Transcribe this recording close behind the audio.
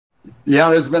Yeah,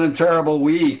 there's been a terrible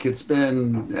week. It's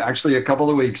been actually a couple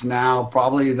of weeks now,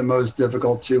 probably the most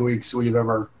difficult 2 weeks we've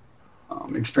ever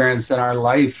experienced in our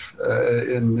life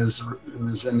in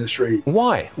this industry.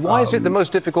 Why? Why is it the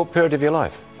most difficult period of your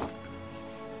life?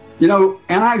 You know,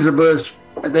 Anheuser-Bush,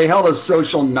 they held a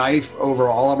social knife over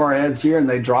all of our heads here, and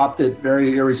they dropped it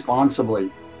very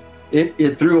irresponsibly.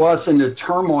 It threw us into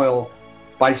turmoil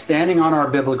by standing on our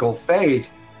biblical faith.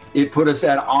 It put us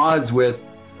at odds with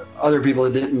other people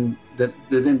that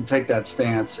didn't take that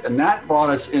stance, and that brought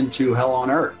us into hell on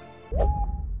earth.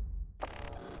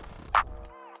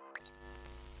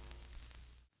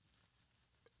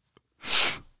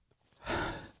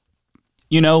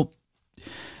 You know,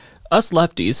 us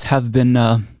lefties have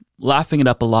been laughing it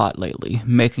up a lot lately,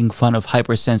 making fun of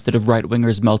hypersensitive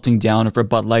right-wingers melting down over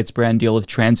Bud Light's brand deal with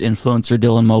trans influencer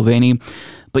Dylan Mulvaney.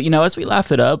 But, you know, as we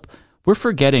laugh it up, we're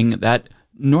forgetting that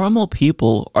normal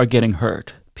people are getting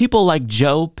hurt. People like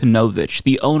Joe Pinovich,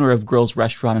 the owner of Grill's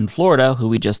Restaurant in Florida, who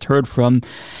we just heard from,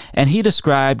 and he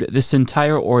described this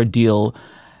entire ordeal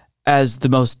as the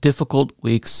most difficult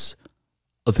weeks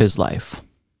of his life.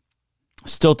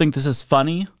 Still think this is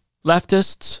funny,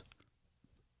 leftists?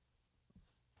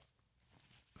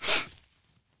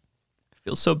 I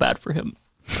feel so bad for him.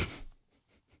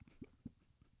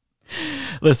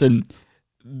 Listen,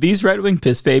 these right-wing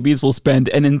piss babies will spend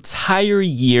an entire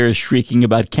year shrieking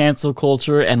about cancel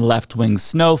culture and left-wing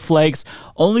snowflakes,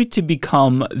 only to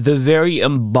become the very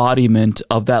embodiment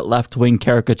of that left-wing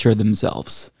caricature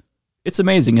themselves. It's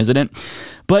amazing, isn't it?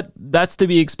 But that's to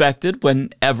be expected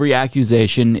when every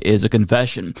accusation is a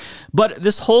confession. But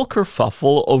this whole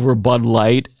kerfuffle over Bud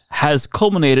Light has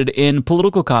culminated in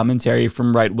political commentary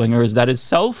from right-wingers that is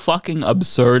so fucking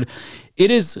absurd,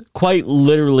 it is quite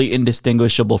literally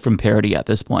indistinguishable from parody at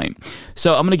this point.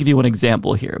 So I'm going to give you one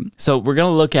example here. So we're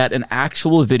going to look at an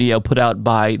actual video put out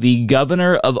by the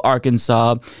governor of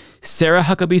Arkansas, Sarah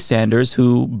Huckabee Sanders,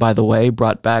 who, by the way,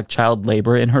 brought back child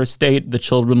labor in her state. The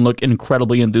children look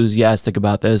incredibly enthusiastic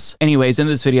about this. Anyways, in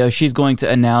this video, she's going to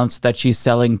announce that she's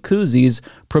selling koozies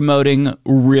promoting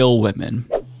real women.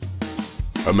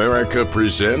 America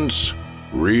presents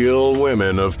Real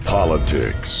Women of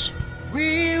Politics.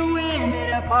 Real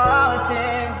women of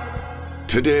politics.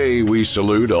 Today, we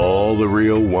salute all the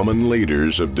real woman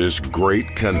leaders of this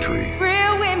great country.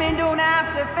 Real women don't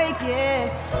have to fake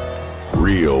it.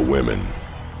 Real women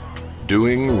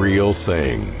doing real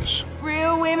things.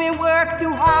 Real women work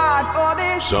too hard for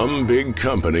this. Some big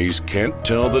companies can't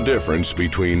tell the difference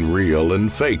between real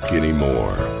and fake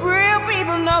anymore. Real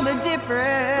people know the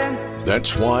difference.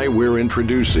 That's why we're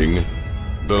introducing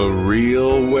the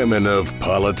Real Women of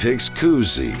Politics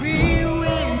koozie. Real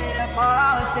women of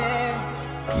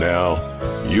politics.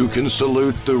 Now, you can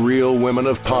salute the real women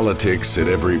of politics at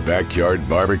every backyard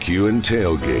barbecue and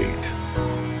tailgate.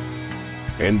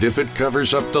 And if it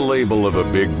covers up the label of a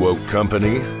big woke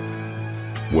company,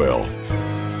 well,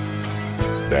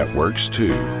 that works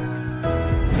too.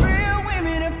 Real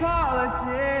women of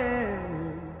politics.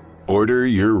 Order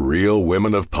your Real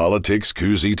Women of Politics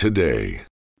koozie today.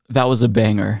 That was a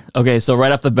banger. Okay, so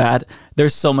right off the bat,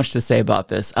 there's so much to say about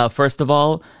this. First of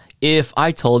all, if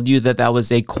I told you that that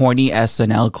was a corny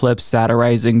SNL clip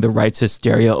satirizing the right's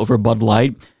hysteria over Bud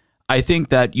Light, I think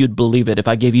that you'd believe it if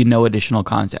I gave you no additional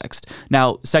context.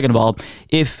 Now, second of all,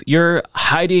 if you're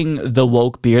hiding the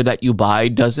woke beer that you buy,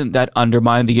 doesn't that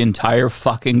undermine the entire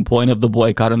fucking point of the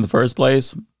boycott in the first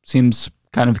place? Seems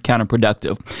kind of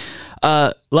counterproductive.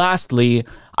 Lastly,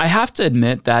 I have to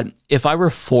admit that if I were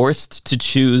forced to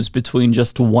choose between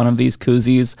just one of these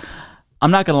koozies,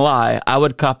 I'm not going to lie, I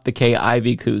would cop the Kay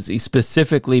Ivey koozie,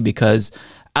 specifically because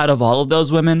out of all of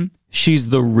those women, she's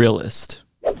the realest.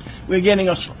 We're getting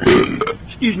a,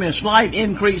 excuse me, a slight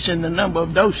increase in the number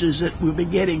of doses that we'll be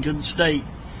getting to the state.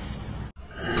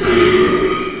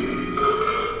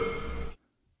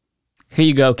 Here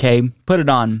you go, Kay. Put it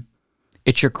on.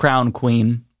 It's your crown,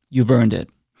 queen. You've earned it.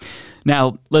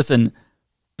 Now, listen,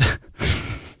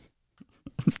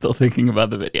 I'm still thinking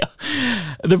about the video.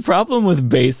 The problem with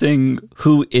basing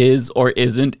who is or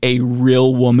isn't a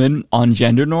real woman on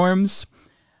gender norms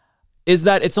is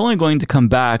that it's only going to come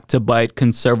back to bite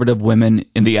conservative women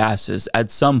in the asses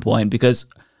at some point, because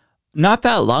not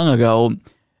that long ago,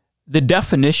 the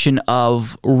definition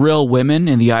of real women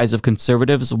in the eyes of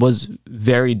conservatives was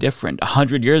very different.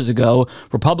 100 years ago,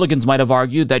 Republicans might have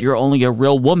argued that you're only a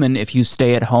real woman if you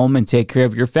stay at home and take care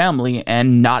of your family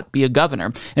and not be a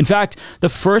governor. In fact, the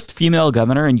first female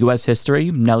governor in U.S. history,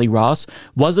 Nellie Ross,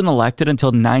 wasn't elected until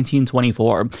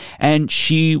 1924, and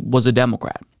she was a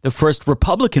Democrat. The first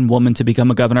Republican woman to become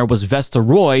a governor was Vesta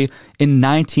Roy in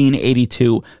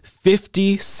 1982,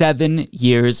 57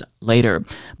 years later.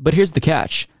 But here's the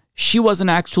catch. She wasn't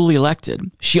actually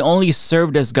elected. She only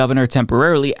served as governor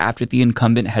temporarily after the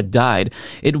incumbent had died.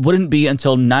 It wouldn't be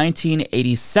until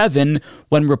 1987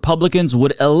 when Republicans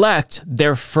would elect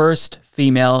their first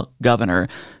female governor,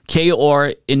 Kay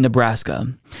Orr in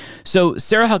Nebraska. So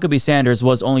Sarah Huckabee Sanders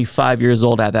was only 5 years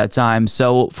old at that time.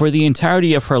 So for the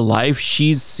entirety of her life,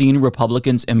 she's seen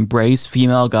Republicans embrace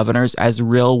female governors as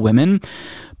real women.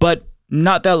 But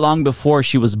not that long before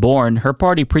she was born, her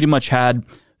party pretty much had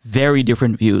very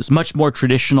different views, much more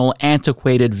traditional,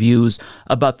 antiquated views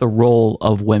about the role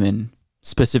of women,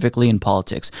 specifically in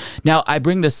politics. Now, I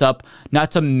bring this up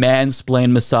not to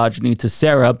mansplain misogyny to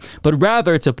Sarah, but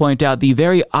rather to point out the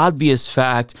very obvious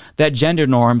fact that gender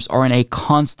norms are in a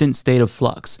constant state of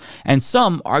flux. And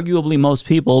some, arguably most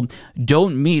people,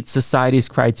 don't meet society's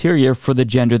criteria for the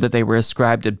gender that they were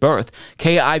ascribed at birth.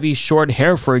 Kay Ivy's short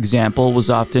hair, for example, was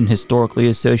often historically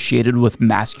associated with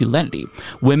masculinity.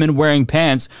 Women wearing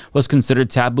pants was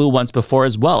considered taboo once before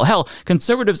as well. Hell,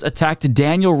 conservatives attacked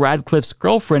Daniel Radcliffe's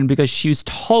girlfriend because she's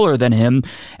taller than him,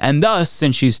 and thus,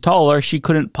 since she's taller, she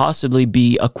couldn't possibly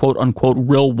be a quote-unquote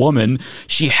real woman.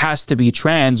 She has to be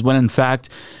trans, when in fact,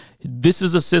 this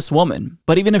is a cis woman.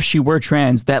 But even if she were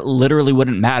trans, that literally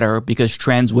wouldn't matter because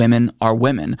trans women are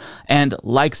women. And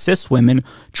like cis women,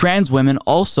 trans women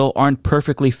also aren't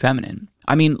perfectly feminine.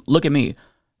 I mean, look at me.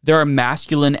 There are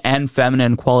masculine and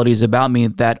feminine qualities about me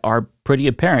that are pretty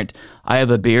apparent. I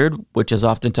have a beard, which is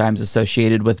oftentimes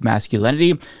associated with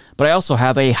masculinity, but I also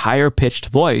have a higher pitched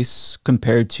voice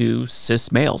compared to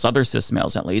cis males, other cis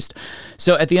males at least.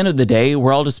 So at the end of the day,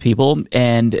 we're all just people,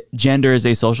 and gender is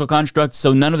a social construct,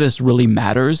 so none of this really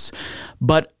matters.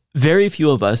 But very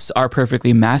few of us are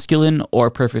perfectly masculine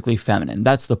or perfectly feminine.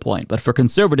 That's the point. But for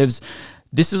conservatives,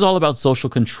 this is all about social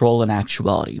control and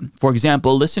actuality. For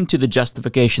example, listen to the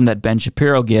justification that Ben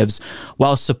Shapiro gives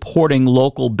while supporting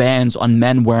local bans on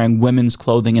men wearing women's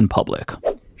clothing in public.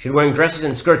 Should wearing dresses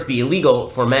and skirts be illegal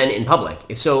for men in public?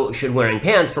 If so, should wearing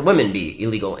pants for women be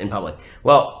illegal in public?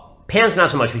 Well, pants not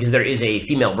so much, because there is a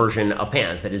female version of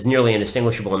pants that is nearly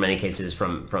indistinguishable in many cases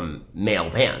from male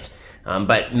pants.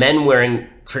 But men wearing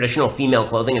traditional female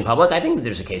clothing in public, I think that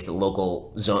there's a case that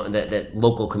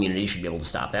local communities should be able to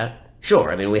stop that.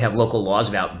 Sure, I mean, we have local laws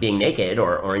about being naked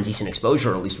or indecent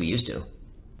exposure, or at least we used to.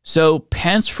 So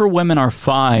pants for women are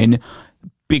fine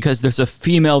because there's a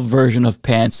female version of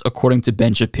pants, according to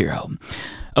Ben Shapiro.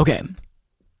 Okay,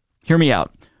 hear me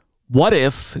out. What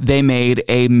if they made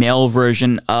a male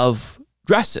version of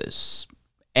dresses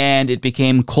and it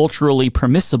became culturally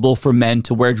permissible for men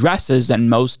to wear dresses and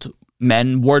most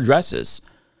men wore dresses?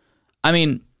 I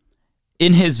mean,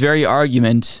 in his very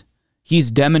argument,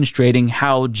 he's demonstrating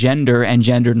how gender and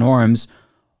gender norms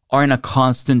are in a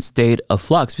constant state of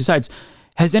flux. Besides,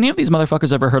 has any of these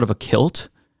motherfuckers ever heard of a kilt?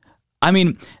 I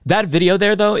mean, that video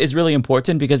there, though, is really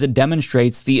important because it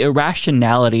demonstrates the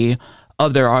irrationality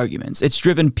of their arguments. It's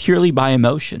driven purely by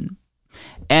emotion.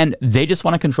 And they just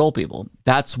want to control people.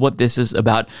 That's what this is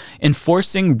about.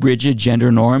 Enforcing rigid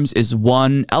gender norms is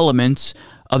one element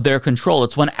of their control.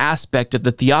 It's one aspect of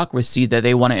the theocracy that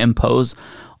they want to impose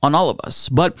on all of us.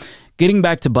 But getting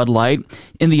back to Bud Light,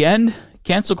 in the end,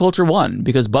 cancel culture won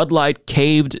because Bud Light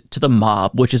caved to the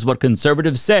mob, which is what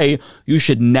conservatives say you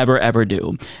should never ever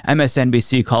do.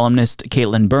 MSNBC columnist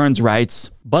Katelyn Burns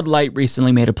writes, Bud Light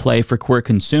recently made a play for queer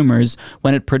consumers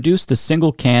when it produced a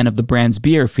single can of the brand's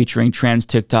beer featuring trans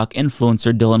TikTok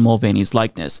influencer Dylan Mulvaney's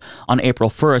likeness. On April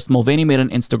 1st, Mulvaney made an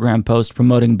Instagram post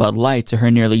promoting Bud Light to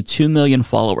her nearly 2 million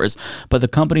followers, but the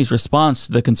company's response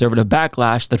to the conservative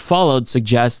backlash that followed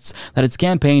suggests that its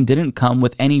campaign didn't come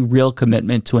with any real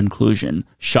commitment to inclusion.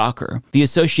 Shocker. The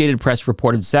Associated Press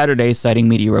reported Saturday, citing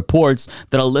media reports,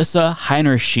 that Alyssa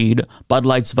Heinerschied, Bud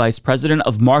Light's vice president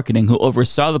of marketing who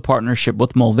oversaw the partnership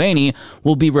with Mulvaney,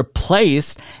 will be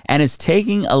replaced and is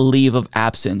taking a leave of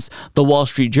absence. The Wall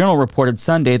Street Journal reported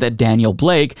Sunday that Daniel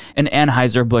Blake, an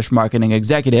Anheuser-Bush marketing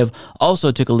executive,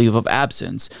 also took a leave of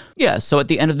absence. Yeah, so at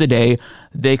the end of the day,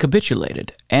 they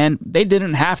capitulated. And they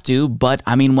didn't have to, but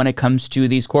I mean, when it comes to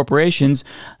these corporations,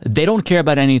 they don't care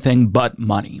about anything but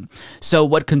money. So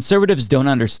what conservatives don't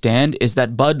understand is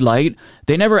that Bud Light,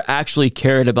 they never actually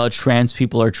cared about trans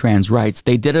people or trans rights.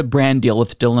 They did a brand deal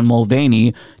with Dylan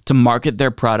Mulvaney to market their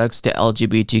products to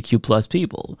LGBTQ plus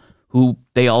people, who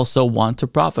they also want to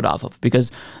profit off of,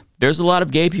 because there's a lot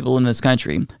of gay people in this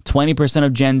country. 20%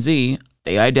 of Gen Z,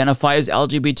 they identify as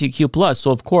LGBTQ plus.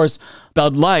 So of course,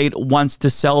 Bud Light wants to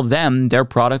sell them their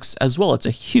products as well. It's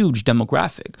a huge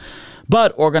demographic.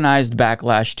 But organized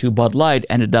backlash to Bud Light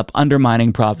ended up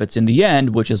undermining profits in the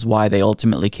end, which is why they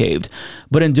ultimately caved.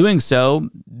 But in doing so,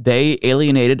 they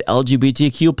alienated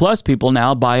LGBTQ plus people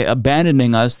now by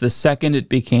abandoning us the second it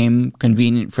became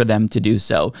convenient for them to do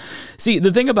so. See,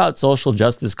 the thing about social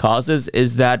justice causes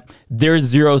is that they're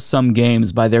zero-sum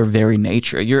games by their very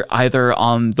nature. You're either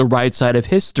on the right side of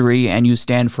history and you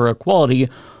stand for equality,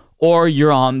 or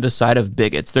you're on the side of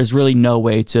bigots. There's really no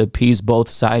way to appease both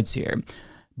sides here.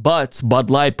 But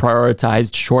Bud Light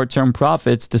prioritized short-term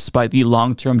profits despite the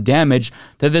long-term damage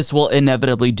that this will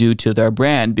inevitably do to their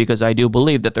brand, because I do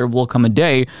believe that there will come a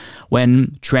day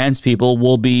when trans people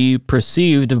will be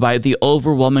perceived by the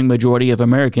overwhelming majority of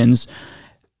Americans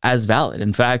as valid.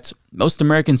 In fact, most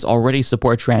Americans already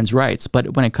support trans rights,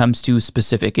 but when it comes to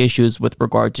specific issues with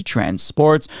regard to trans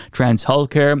sports, trans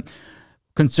healthcare,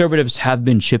 conservatives have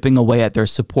been chipping away at their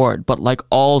support. But like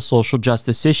all social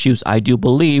justice issues, I do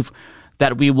believe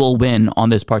that we will win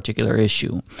on this particular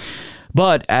issue.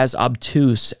 But as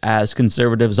obtuse as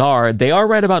conservatives are, they are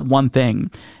right about one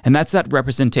thing, and that's that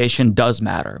representation does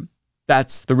matter.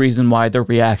 That's the reason why the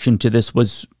reaction to this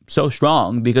was so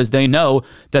strong, because they know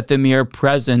that the mere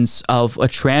presence of a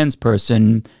trans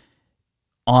person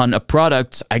on a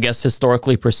product, I guess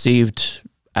historically perceived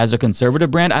as a conservative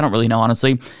brand, I don't really know,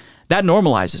 honestly, that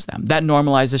normalizes them. That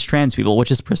normalizes trans people,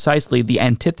 which is precisely the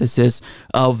antithesis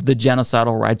of the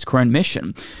genocidal right's current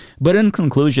mission. But in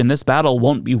conclusion, this battle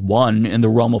won't be won in the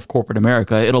realm of corporate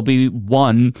America. It'll be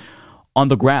won on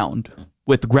the ground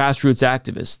with grassroots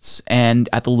activists and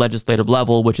at the legislative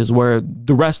level, which is where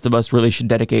the rest of us really should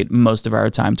dedicate most of our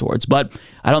time towards. But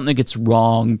I don't think it's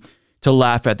wrong to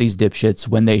laugh at these dipshits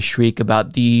when they shriek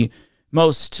about the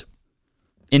most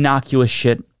innocuous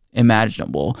shit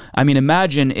imaginable. I mean,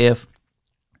 imagine if,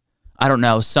 I don't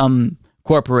know, some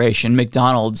corporation,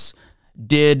 McDonald's,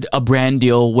 did a brand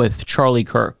deal with Charlie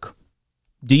Kirk.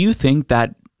 Do you think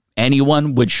that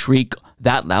anyone would shriek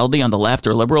that loudly on the left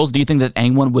or liberals? Do you think that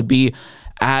anyone would be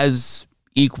as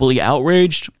equally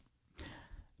outraged?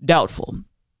 Doubtful.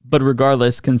 But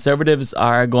regardless, conservatives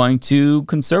are going to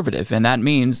conservative, and that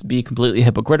means be completely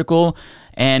hypocritical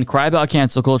and cry about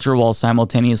cancel culture while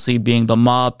simultaneously being the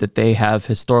mob that they have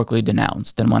historically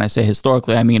denounced. And when I say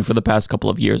historically, I mean for the past couple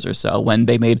of years or so, when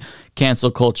they made cancel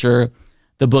culture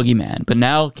the boogeyman. But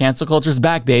now cancel culture's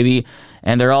back, baby,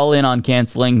 and they're all in on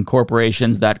canceling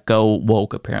corporations that go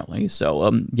woke, apparently.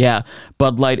 So, yeah,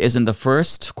 Bud Light isn't the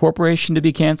first corporation to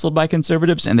be canceled by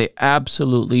conservatives, and they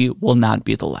absolutely will not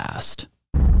be the last.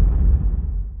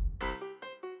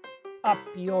 Up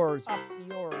yours, up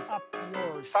yours, up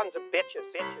yours. Sons of bitches,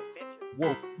 bitches, bitches.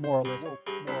 Woke moralists, woke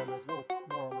moralists, woke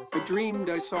moralists. I dreamed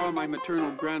I saw my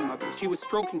maternal grandmother. She was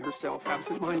stroking herself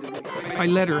absent-mindedly. I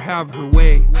let her have her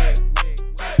way.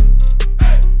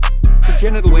 Her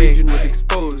genital region was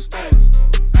exposed.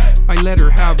 I let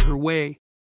her have her way.